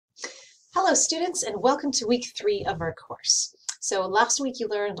Hello students, and welcome to week 3 of our course. So last week you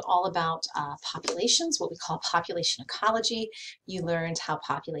learned all about populations, what we call population ecology. You learned how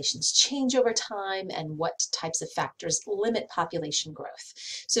populations change over time and what types of factors limit population growth.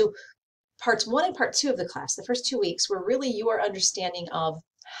 So parts 1 and part 2 of the class, the first 2 weeks, were really your understanding of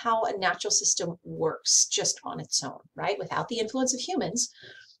how a natural system works just on its own, right? Without the influence of humans.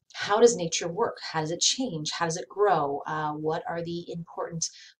 How does nature work? How does it change? How does it grow? What are the important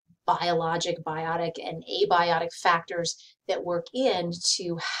biologic, biotic, and abiotic factors that work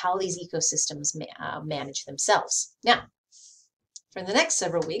into how these ecosystems manage themselves? Now, for the next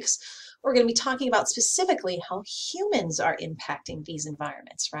several weeks, we're going to be talking about specifically how humans are impacting these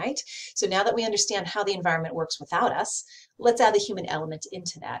environments, right? So now that we understand how the environment works without us, let's add the human element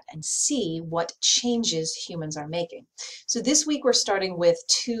into that and see what changes humans are making. So this week we're starting with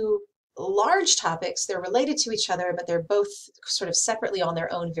 2 large topics. They're related to each other, but they're both sort of separately on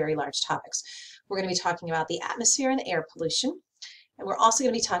their own very large topics. We're going to be talking about the atmosphere and air pollution. And we're also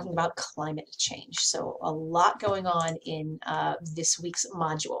going to be talking about climate change. So a lot going on in this week's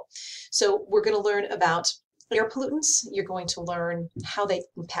module. So we're going to learn about air pollutants. You're going to learn how they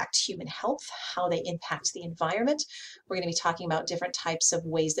impact human health, how they impact the environment. We're going to be talking about different types of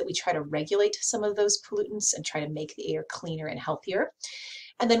ways that we try to regulate some of those pollutants and try to make the air cleaner and healthier.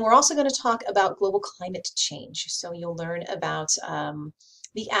 And then we're also going to talk about global climate change. So you'll learn about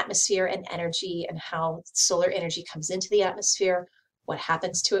the atmosphere and energy and how solar energy comes into the atmosphere, what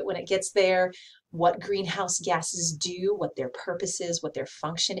happens to it when it gets there, what greenhouse gases do, what their purpose is, what their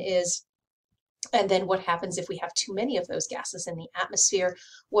function is, and then what happens if we have too many of those gases in the atmosphere,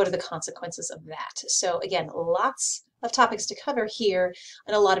 what are the consequences of that? So again, lots of topics to cover here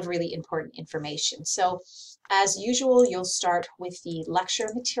and a lot of really important information. So as usual, you'll start with the lecture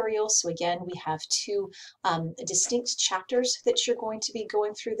material. So again, we have 2 distinct chapters that you're going to be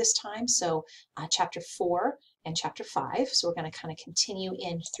going through this time. So chapter 4 and chapter 5. So we're going to kind of continue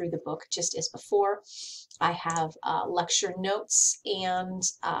in through the book just as before. I have lecture notes and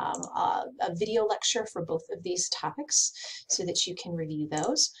a video lecture for both of these topics so that you can review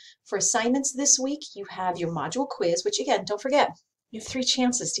those. For assignments this week, you have your module quiz, which again, don't forget, you have 3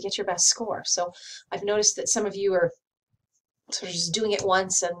 chances to get your best score. So I've noticed that some of you are sort of just doing it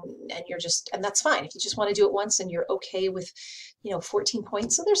once and you're just, and that's fine. If you just want to do it once and you're okay with, 14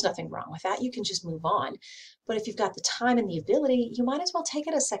 points, so there's nothing wrong with that. You can just move on. But if you've got the time and the ability, you might as well take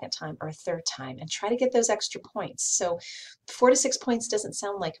it a second time or a third time and try to get those extra points. So 4 to 6 points doesn't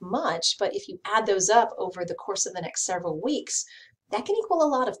sound like much, but if you add those up over the course of the next several weeks, that can equal a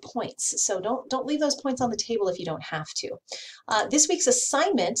lot of points. So don't leave those points on the table if you don't have to. This week's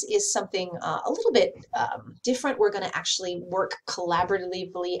assignment is something a little bit different. We're going to actually work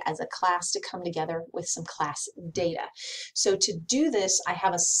collaboratively as a class to come together with some class data. So to do this, I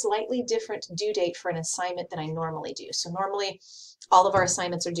have a slightly different due date for an assignment than I normally do. So normally, all of our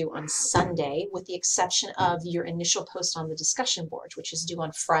assignments are due on Sunday, with the exception of your initial post on the discussion board, which is due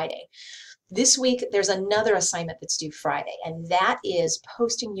on Friday. This week, there's another assignment that's due Friday, and that is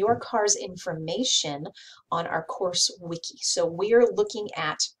posting your CARS information on our course wiki. So we're looking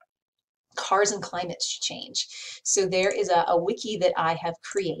at CARS and climate change. So there is a wiki that I have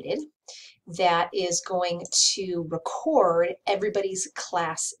created that is going to record everybody's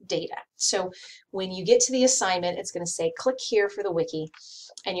class data. So when you get to the assignment, it's going to say click here for the wiki,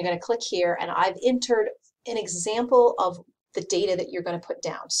 and you're going to click here, and I've entered an example of the data that you're going to put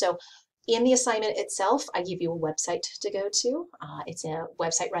down. So in the assignment itself, I give you a website to go to. It's a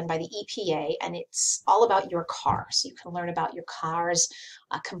website run by the EPA, and it's all about your car. So you can learn about your car's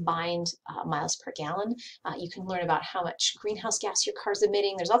combined miles per gallon. You can learn about how much greenhouse gas your car's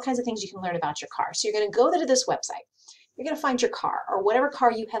emitting. There's all kinds of things you can learn about your car. So you're going to go to this website. You're going to find your car, or whatever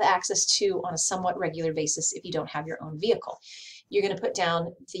car you have access to on a somewhat regular basis if you don't have your own vehicle. You're going to put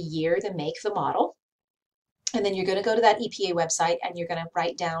down the year, the make, the model. And then you're going to go to that EPA website and you're going to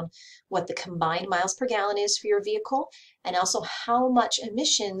write down what the combined miles per gallon is for your vehicle and also how much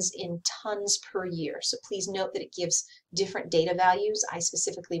emissions in tons per year. So please note that it gives different data values. I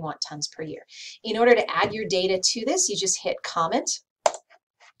specifically want tons per year. In order to add your data to this, you just hit comment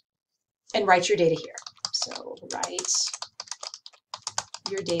and write your data here. So write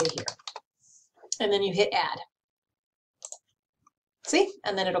your data here. And then you hit add. See?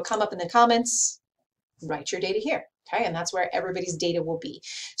 And then it'll come up in the comments. Write your data here, okay? And that's where everybody's data will be.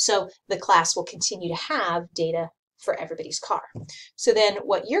 So the class will continue to have data for everybody's car. So then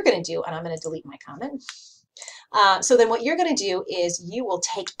what you're going to do, and I'm going to delete my comment. So then what you're going to do is you will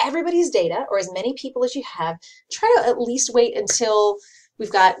take everybody's data, or as many people as you have, try to at least wait until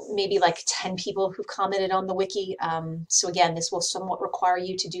We've got maybe like 10 people who've commented on the wiki. So again, this will somewhat require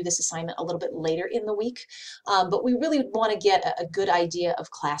you to do this assignment a little bit later in the week. But we really want to get a good idea of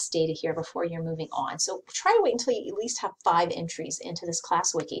class data here before you're moving on. So try to wait until you at least have 5 entries into this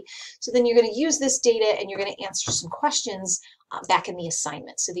class wiki. So then you're going to use this data and you're going to answer some questions back in the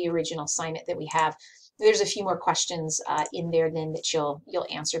assignment. So the original assignment that we have, there's a few more questions in there then that you'll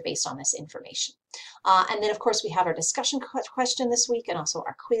answer based on this information. And then of course we have our discussion question this week and also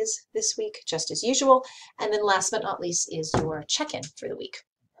our quiz this week, just as usual. And then last but not least is your check-in for the week.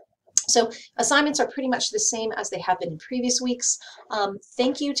 So assignments are pretty much the same as they have been in previous weeks.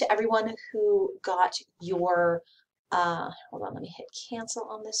 Thank you to everyone who got your, hold on, let me hit cancel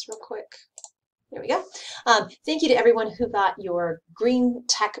on this real quick. There we go. Thank you to everyone who got your green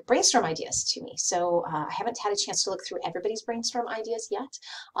tech brainstorm ideas to me. So I haven't had a chance to look through everybody's brainstorm ideas yet,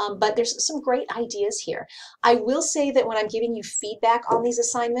 but there's some great ideas here. I will say that when I'm giving you feedback on these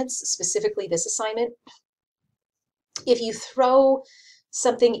assignments, specifically this assignment, if you throw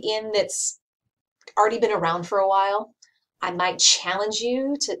something in that's already been around for a while, I might challenge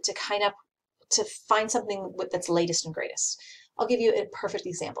you to find something that's latest and greatest. I'll give you a perfect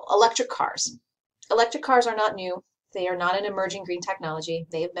example. Electric cars. Electric cars are not new. They are not an emerging green technology.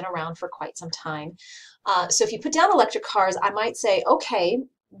 They have been around for quite some time. So if you put down electric cars, I might say, okay,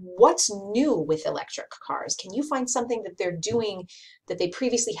 what's new with electric cars? Can you find something that they're doing that they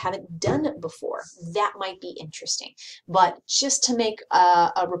previously haven't done before? That might be interesting. But just to make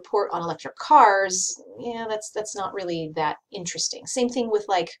a report on electric cars, yeah, that's not really that interesting. Same thing with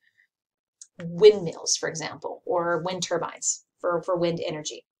like windmills, for example, or wind turbines for wind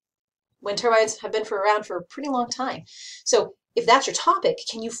energy. Wind turbines have been around for a pretty long time. So if that's your topic,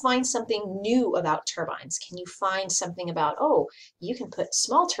 can you find something new about turbines? Can you find something about, oh, you can put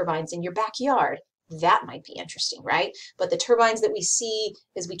small turbines in your backyard? That might be interesting, right? But the turbines that we see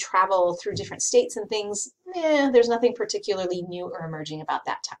as we travel through different states and things, there's nothing particularly new or emerging about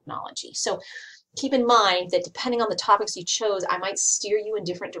that technology. So keep in mind that depending on the topics you chose, I might steer you in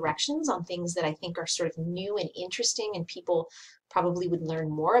different directions on things that I think are sort of new and interesting and people probably would learn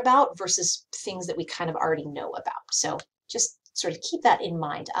more about versus things that we kind of already know about. So just sort of keep that in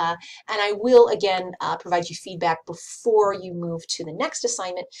mind. And I will, again, provide you feedback before you move to the next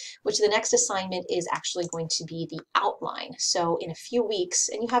assignment, which the next assignment is actually going to be the outline. So in a few weeks,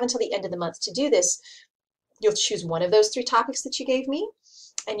 and you have until the end of the month to do this, you'll choose one of those 3 topics that you gave me,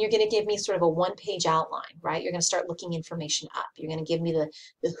 and you're going to give me sort of a 1-page outline, right? You're going to start looking information up. You're going to give me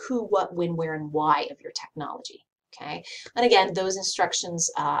the who, what, when, where, and why of your technology. Okay, and again, those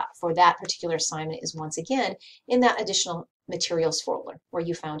instructions for that particular assignment is once again in that additional materials folder where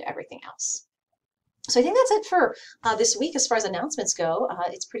you found everything else. So I think that's it for this week as far as announcements go.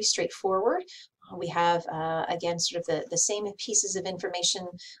 It's pretty straightforward. We have, again, sort of the same pieces of information,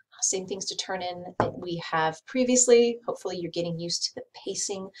 same things to turn in that we have previously. Hopefully you're getting used to the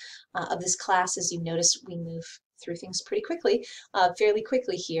pacing of this class. As you notice, we move through things pretty quickly, fairly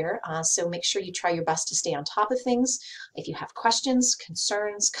quickly here. So make sure you try your best to stay on top of things. If you have questions,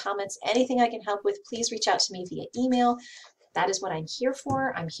 concerns, comments, anything I can help with, please reach out to me via email. That is what I'm here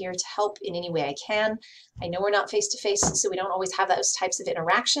for. I'm here to help in any way I can. I know we're not face-to-face, so we don't always have those types of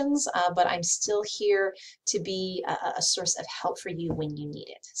interactions, but I'm still here to be a source of help for you when you need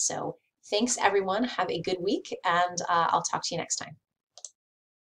it. So thanks, everyone. Have a good week, and I'll talk to you next time.